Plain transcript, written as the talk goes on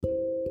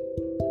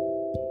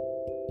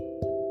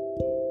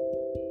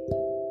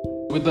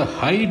With the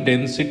high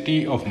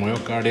density of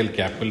myocardial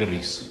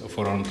capillaries of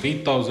around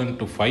 3000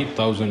 to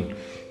 5000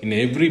 in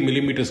every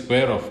millimeter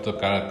square of the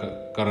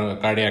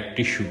cardiac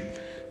tissue,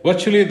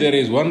 virtually there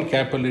is one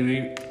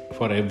capillary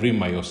for every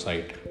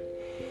myocyte.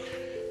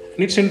 And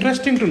it's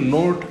interesting to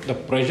note the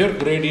pressure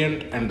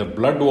gradient and the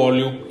blood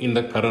volume in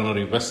the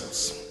coronary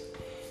vessels.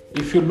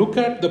 If you look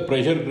at the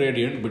pressure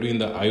gradient between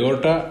the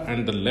aorta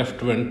and the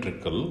left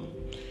ventricle,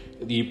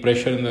 the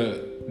pressure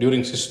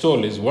during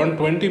systole is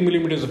 120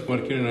 millimeters of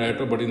mercury in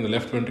aorta, but in the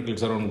left ventricle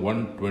it's around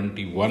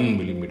 121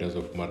 millimeters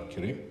of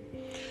mercury.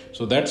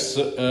 So that's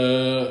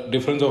a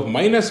difference of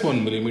minus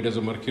 1 millimeters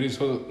of mercury.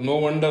 So no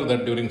wonder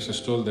that during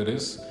systole there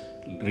is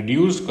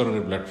reduced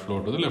coronary blood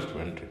flow to the left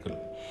ventricle.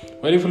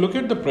 Well, if you look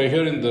at the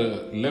pressure in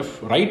the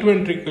right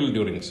ventricle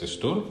during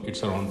systole,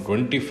 it's around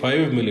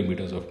 25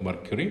 millimeters of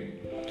mercury.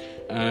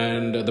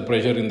 And the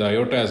pressure in the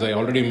aorta, as I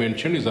already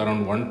mentioned, is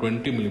around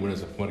 120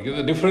 millimeters of mercury.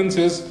 The difference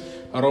is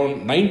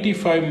around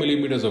 95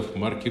 millimeters of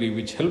mercury,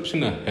 which helps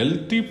in a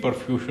healthy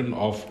perfusion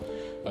of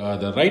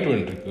the right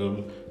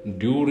ventricle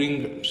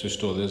during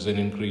systole. There's an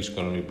increased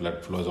coronary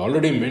blood flow. As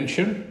already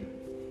mentioned,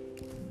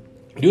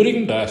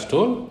 during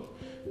diastole,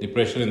 the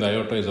pressure in the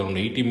aorta is around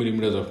 80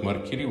 millimeters of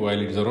mercury, while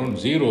it is around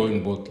 0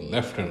 in both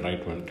left and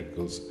right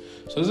ventricles.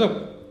 So there's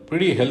a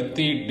pretty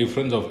healthy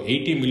difference of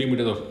 80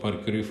 millimeters of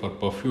mercury for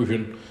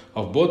perfusion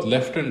of both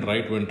left and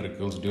right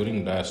ventricles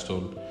during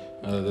diastole.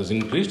 There's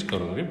increased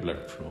coronary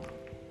blood flow.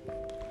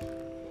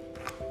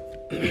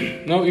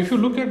 Now, if you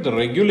look at the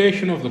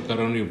regulation of the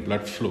coronary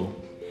blood flow,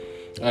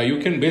 you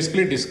can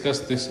basically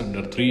discuss this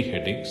under three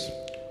headings: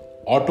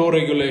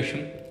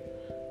 autoregulation,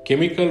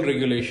 chemical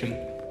regulation,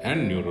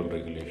 and neural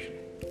regulation.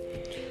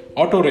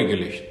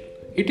 Autoregulation.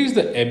 It is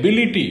the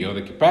ability or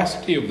the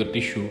capacity of the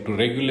tissue to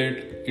regulate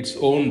its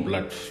own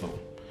blood flow.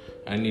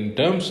 And in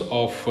terms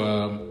of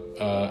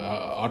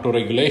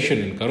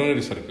autoregulation in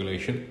coronary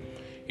circulation,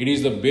 it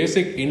is the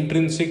basic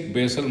intrinsic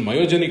basal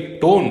myogenic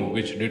tone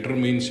which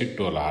determines it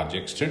to a large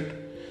extent.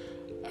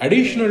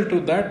 Additional to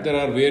that, there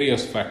are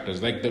various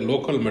factors like the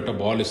local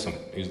metabolism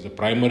is the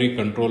primary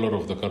controller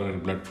of the coronary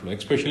blood flow,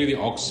 especially the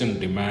oxygen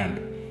demand.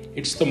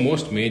 It's the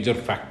most major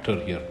factor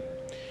here.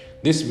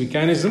 This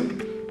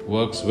mechanism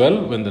works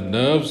well when the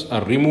nerves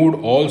are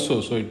removed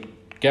also, so it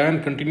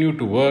can continue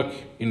to work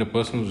in a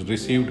person who's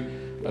received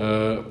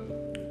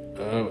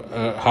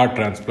heart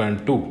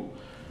transplant too.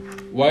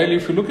 While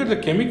if you look at the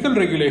chemical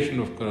regulation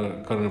of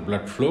coronary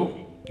blood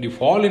flow, the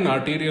fall in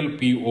arterial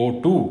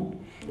PO2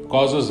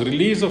 causes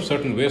release of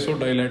certain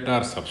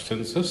vasodilator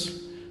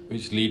substances,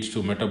 which leads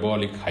to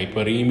metabolic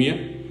hyperemia,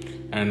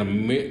 and a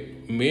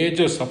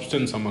major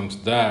substance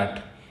amongst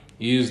that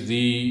is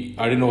the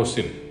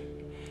adenosine.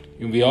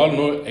 We all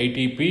know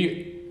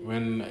ATP,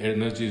 when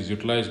energy is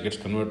utilized, gets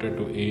converted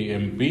to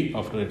AMP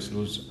after it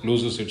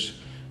loses its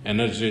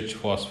energy-rich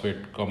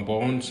phosphate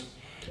compounds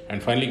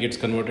and finally gets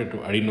converted to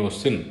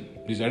adenosine.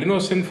 These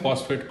adenosine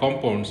phosphate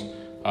compounds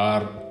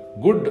are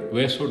good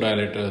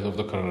vasodilators of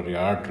the coronary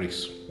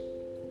arteries.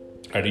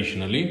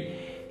 Additionally,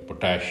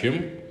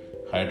 potassium,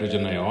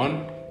 hydrogen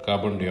ion,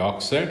 carbon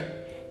dioxide,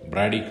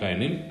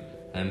 bradykinin,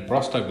 and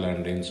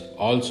prostaglandins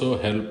also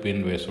help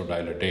in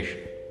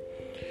vasodilatation.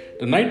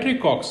 The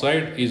nitric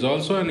oxide is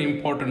also an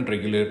important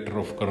regulator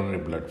of coronary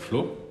blood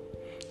flow.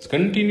 It's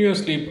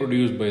continuously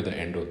produced by the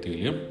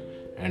endothelium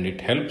and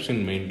it helps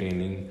in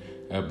maintaining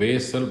a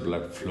basal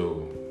blood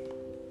flow.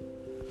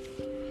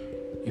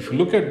 If you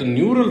look at the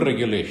neural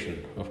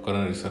regulation of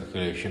coronary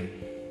circulation,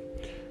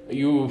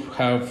 you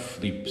have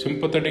the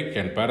sympathetic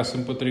and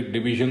parasympathetic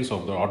divisions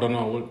of the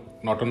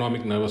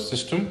autonomic nervous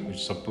system,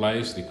 which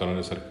supplies the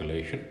coronary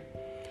circulation.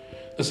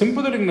 The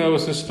sympathetic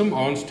nervous system,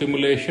 on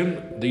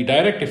stimulation, the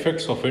direct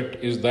effects of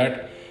it is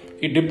that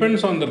it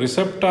depends on the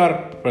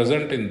receptor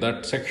present in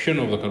that section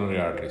of the coronary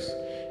arteries.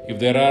 If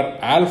there are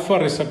alpha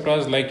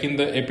receptors like in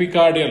the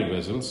epicardial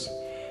vessels,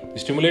 the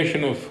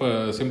stimulation of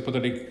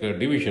sympathetic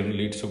division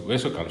leads to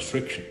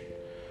vasoconstriction.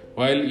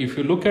 While if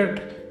you look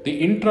at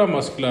the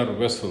intramuscular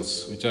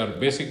vessels, which are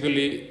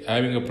basically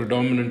having a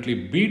predominantly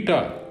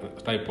beta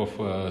type of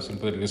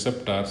sympathetic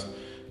receptors,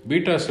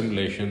 beta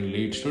stimulation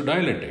leads to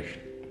dilatation.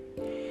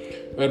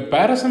 Where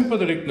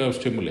parasympathetic nerve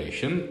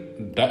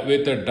stimulation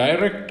with a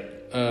direct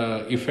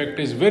effect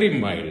is very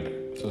mild.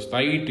 So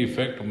slight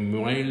effect,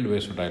 mild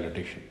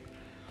vasodilatation.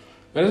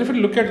 Whereas if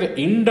you look at the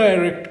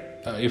indirect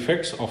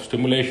effects of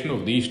stimulation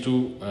of these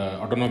two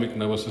autonomic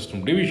nervous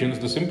system divisions,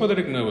 the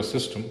sympathetic nervous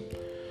system,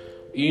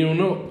 in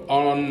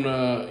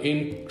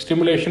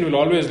stimulation will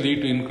always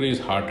lead to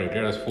increased heart rate.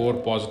 It has four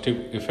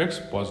positive effects: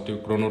 positive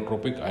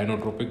chronotropic,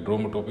 inotropic,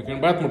 dromotropic,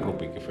 and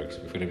bathmotropic effects,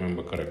 if you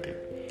remember correctly.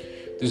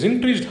 This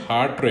increased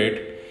heart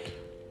rate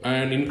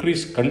and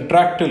increased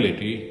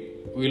contractility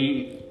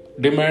will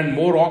demand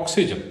more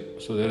oxygen.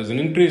 So there is an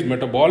increased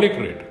metabolic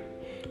rate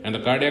and the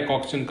cardiac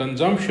oxygen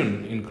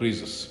consumption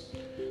increases.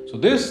 So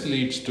this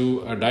leads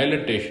to a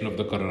dilatation of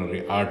the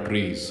coronary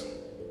arteries.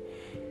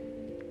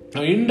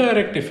 Now,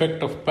 indirect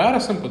effect of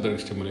parasympathetic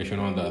stimulation,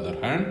 on the other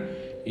hand,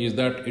 is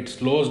that it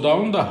slows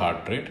down the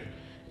heart rate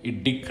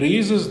it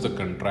decreases the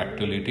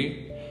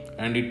contractility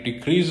and it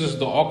decreases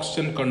the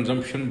oxygen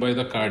consumption by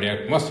the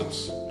cardiac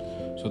muscles.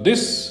 So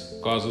this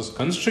causes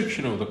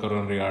constriction of the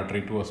coronary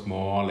artery to a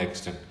small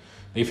extent.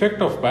 The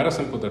effect of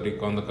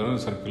parasympathetic on the coronary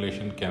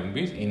circulation can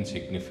be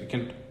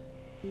insignificant.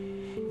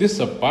 This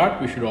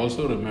apart, we should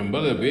also remember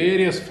the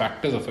various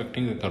factors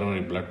affecting the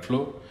coronary blood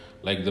flow,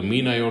 like the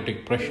mean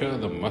aortic pressure,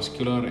 the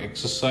muscular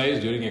exercise.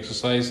 During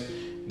exercise,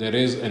 there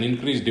is an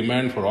increased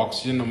demand for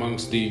oxygen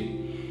amongst the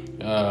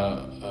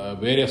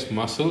various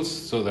muscles,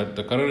 so that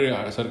the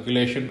coronary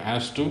circulation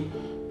has to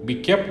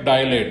be kept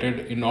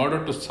dilated in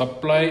order to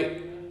supply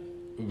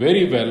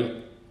very well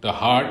the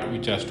heart,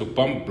 which has to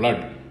pump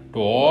blood to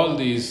all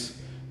these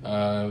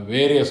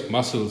various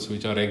muscles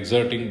which are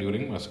exerting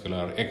during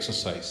muscular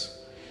exercise.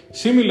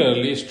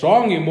 Similarly,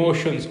 strong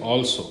emotions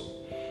also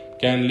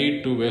can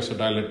lead to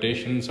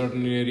vasodilatation in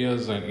certain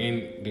areas.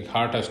 Again, the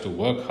heart has to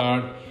work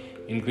hard,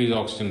 increase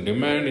oxygen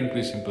demand,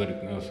 increase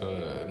sympathetic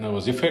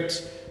nervous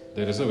effects.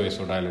 There is a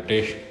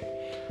vasodilatation.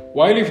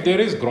 While if there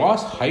is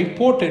gross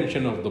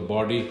hypotension of the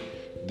body,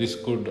 this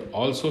could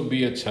also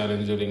be a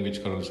challenge during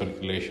which coronary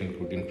circulation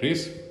could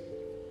increase.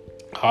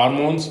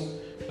 Hormones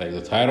like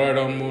the thyroid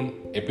hormone,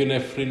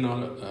 epinephrine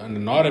and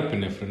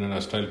norepinephrine and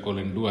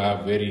acetylcholine do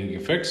have varying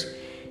effects.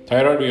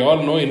 Thyroid, we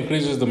all know,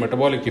 increases the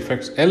metabolic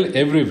effects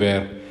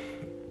everywhere,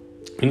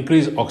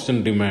 increase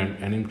oxygen demand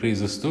and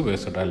increases the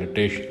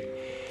vasodilatation.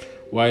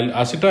 While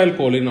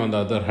acetylcholine, on the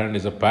other hand,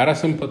 is a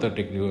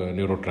parasympathetic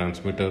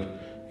neurotransmitter,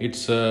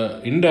 its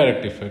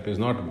indirect effect is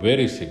not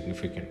very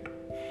significant.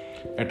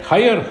 At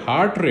higher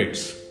heart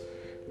rates,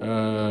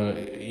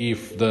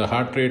 if the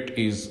heart rate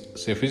is,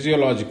 say,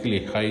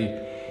 physiologically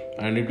high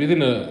and it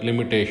within a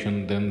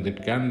limitation, then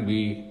it can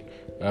be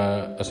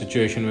a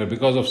situation where,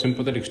 because of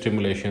sympathetic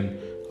stimulation,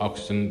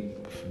 oxygen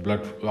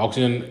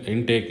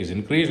intake is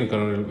increased and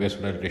coronary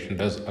vasodilatation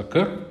does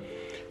occur.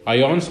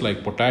 Ions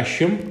like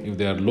potassium, if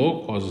they are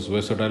low, causes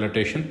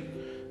vasodilatation.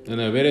 Then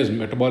there are various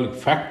metabolic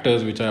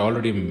factors which I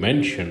already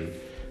mentioned,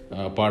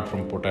 apart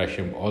from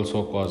potassium,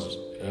 also cause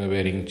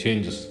varying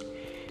changes.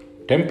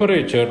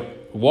 Temperature,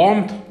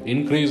 warmth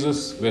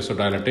increases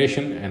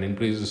vasodilatation and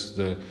increases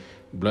the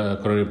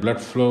coronary blood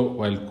flow,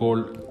 while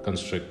cold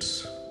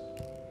constricts.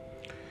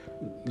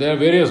 There are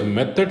various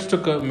methods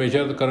to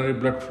measure the coronary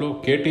blood flow.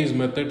 KT's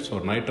methods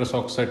or nitrous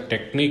oxide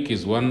technique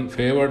is one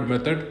favored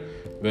method,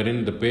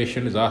 wherein the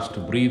patient is asked to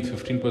breathe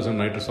 15%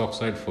 nitrous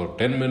oxide for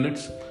 10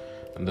 minutes,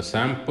 and the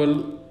sample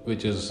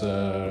which is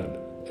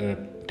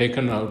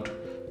taken out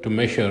to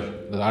measure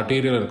the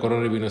arterial and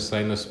coronary venous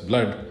sinus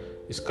blood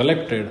is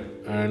collected,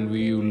 and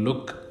we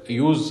look to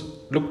use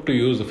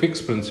the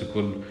fixed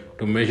principle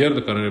to measure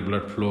the coronary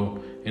blood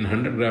flow in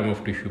 100 gram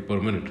of tissue per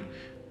minute,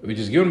 which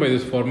is given by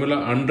this formula: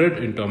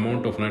 100 into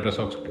amount of nitrous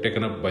oxide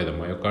taken up by the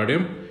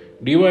myocardium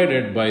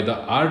divided by the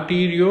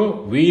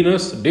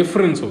arteriovenous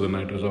difference of the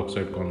nitrous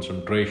oxide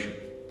concentration.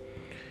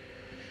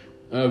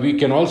 We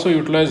can also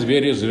utilize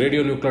various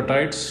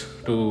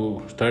radionuclides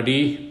to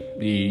study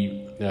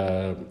the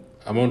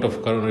amount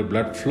of coronary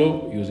blood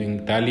flow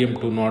using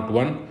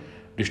thallium-201.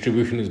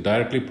 Distribution is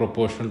directly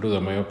proportional to the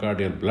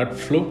myocardial blood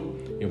flow.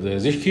 If there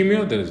is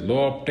ischemia, there is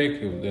low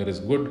uptake. If there is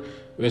good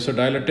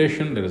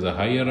vasodilatation, there is a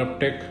higher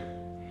uptake.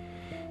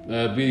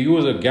 We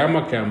use a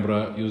gamma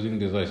camera using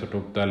this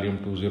isotope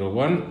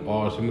thallium-201,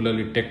 or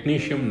similarly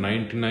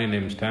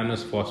technetium-99M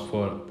stannous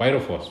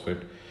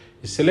pyrophosphate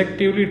is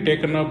selectively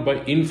taken up by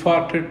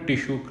infarcted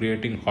tissue,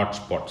 creating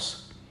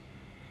hotspots.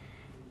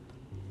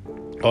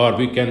 Or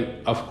we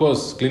can, of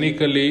course,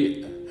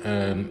 clinically,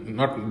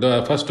 not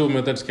the first two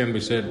methods can be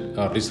said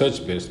are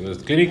research based.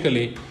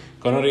 Clinically,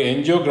 coronary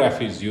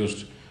angiography is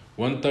used.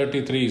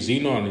 133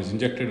 xenon is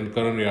injected in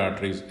coronary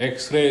arteries.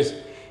 X-rays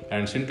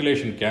and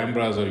scintillation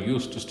cameras are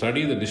used to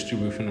study the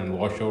distribution and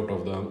washout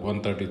of the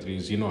 133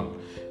 xenon,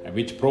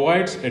 which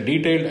provides a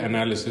detailed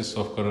analysis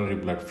of coronary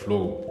blood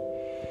flow.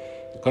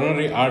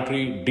 Coronary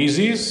artery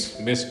disease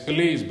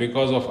basically is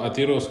because of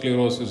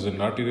atherosclerosis and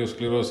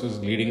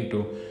arteriosclerosis, leading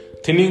to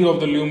thinning of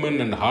the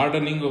lumen and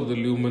hardening of the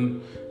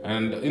lumen.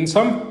 And in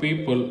some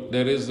people,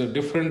 there is a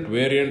different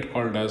variant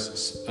called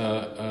as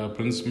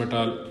Prince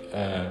metal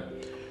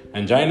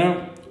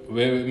angina,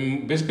 where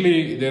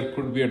basically there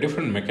could be a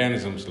different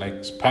mechanisms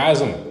like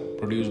spasm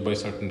produced by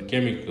certain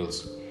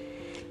chemicals.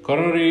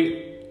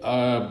 Coronary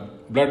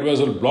blood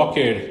vessel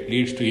blockade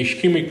leads to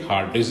ischemic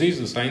heart disease.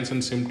 The signs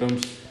and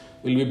symptoms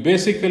will be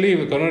basically, if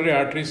the coronary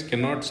arteries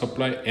cannot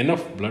supply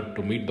enough blood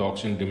to meet the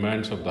oxygen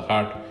demands of the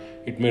heart,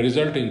 it may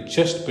result in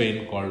chest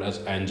pain called as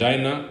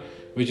angina,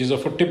 which is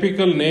of a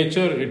typical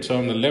nature. It's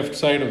on the left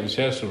side of the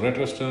chest,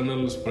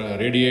 retrosternal,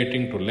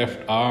 radiating to left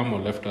arm or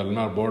left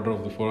ulnar border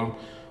of the forearm,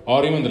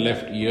 or even the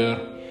left ear.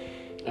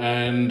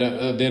 And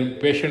their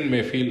patient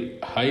may feel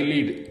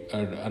highly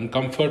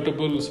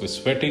uncomfortable with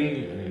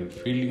sweating,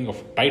 feeling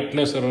of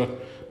tightness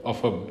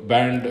of a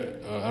band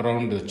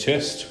around the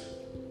chest.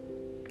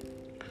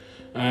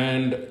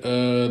 And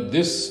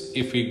this,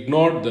 if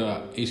ignored,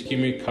 the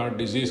ischemic heart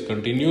disease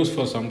continues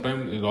for some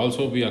time. It will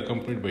also be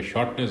accompanied by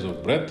shortness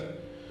of breath,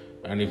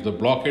 And if the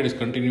blockade is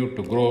continued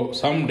to grow,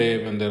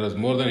 someday when there is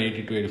more than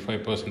 80 to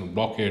 85% of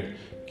blockade,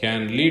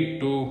 can lead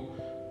to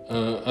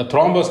a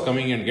thrombus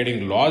coming and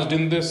getting lodged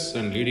in this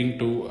and leading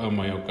to a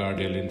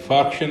myocardial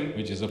infarction,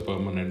 which is a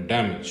permanent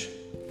damage.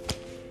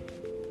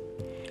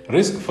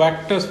 Risk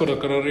factors for a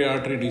coronary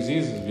artery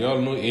disease, we all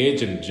know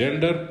age and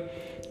gender.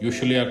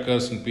 Usually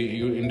occurs in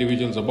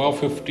individuals above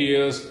 50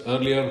 years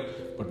earlier,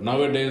 but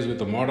nowadays with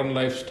the modern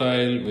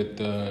lifestyle, with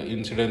the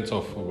incidence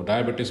of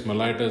diabetes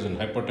mellitus and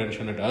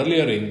hypertension at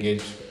earlier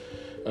age,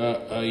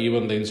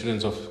 even the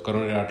incidence of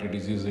coronary artery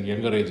disease in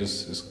younger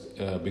ages is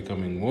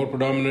becoming more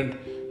predominant.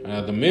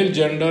 The male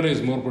gender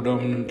is more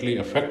predominantly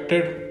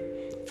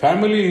affected.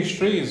 Family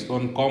history is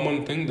one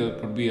common thing. There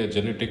could be a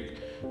genetic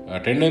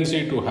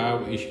tendency to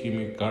have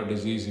ischemic heart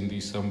disease in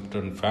these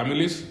certain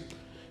families.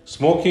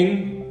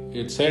 Smoking,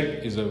 it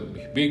said, is a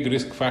big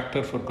risk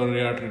factor for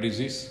coronary artery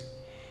disease.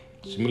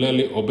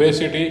 Similarly,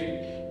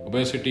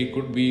 obesity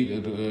could be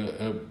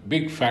a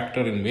big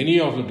factor in many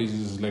of the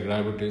diseases like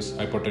diabetes,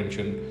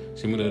 hypertension,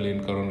 similarly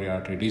in coronary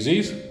artery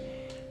disease.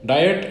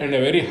 Diet and a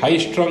very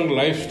high-strung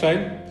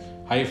lifestyle,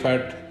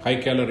 high-fat,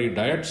 high-calorie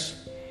diets,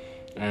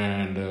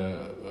 and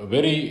a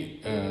very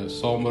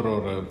somber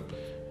or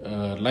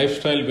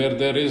lifestyle where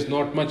there is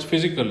not much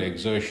physical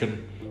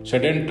exertion,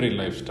 sedentary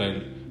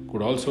lifestyle,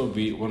 could also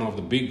be one of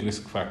the big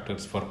risk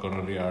factors for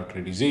coronary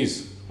artery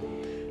disease.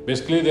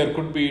 Basically, there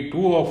could be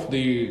two of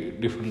the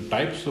different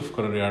types of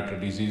coronary artery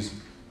disease.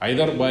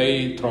 Either by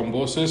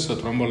thrombosis, a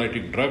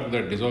thrombolytic drug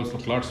that dissolves the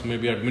clots may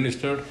be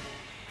administered.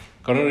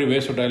 Coronary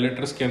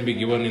vasodilators can be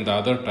given in the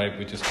other type,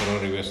 which is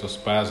coronary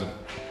vasospasm.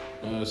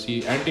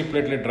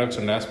 Antiplatelet drugs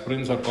and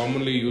aspirins are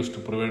commonly used to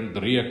prevent the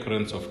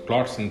reoccurrence of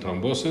clots in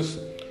thrombosis.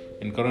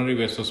 In coronary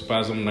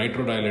vasospasm,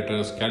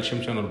 nitrodilators,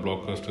 calcium channel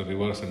blockers to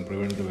reverse and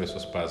prevent the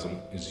vasospasm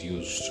is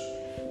used.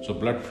 So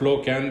blood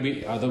flow can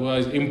be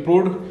otherwise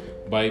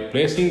improved by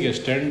placing a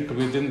stent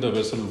within the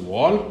vessel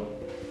wall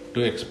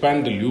to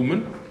expand the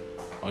lumen,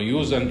 or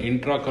use an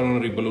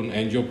intracoronary balloon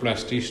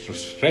angioplasty to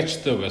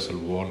stretch the vessel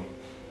wall.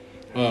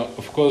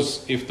 Of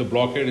course, if the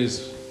blockade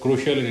is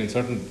crucial in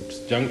certain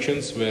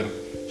junctions where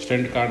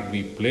stent can't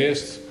be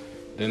placed,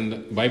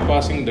 then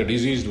bypassing the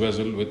diseased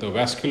vessel with a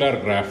vascular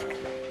graft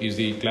is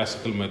the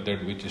classical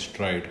method which is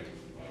tried.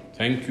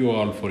 Thank you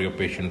all for your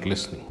patient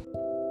listening.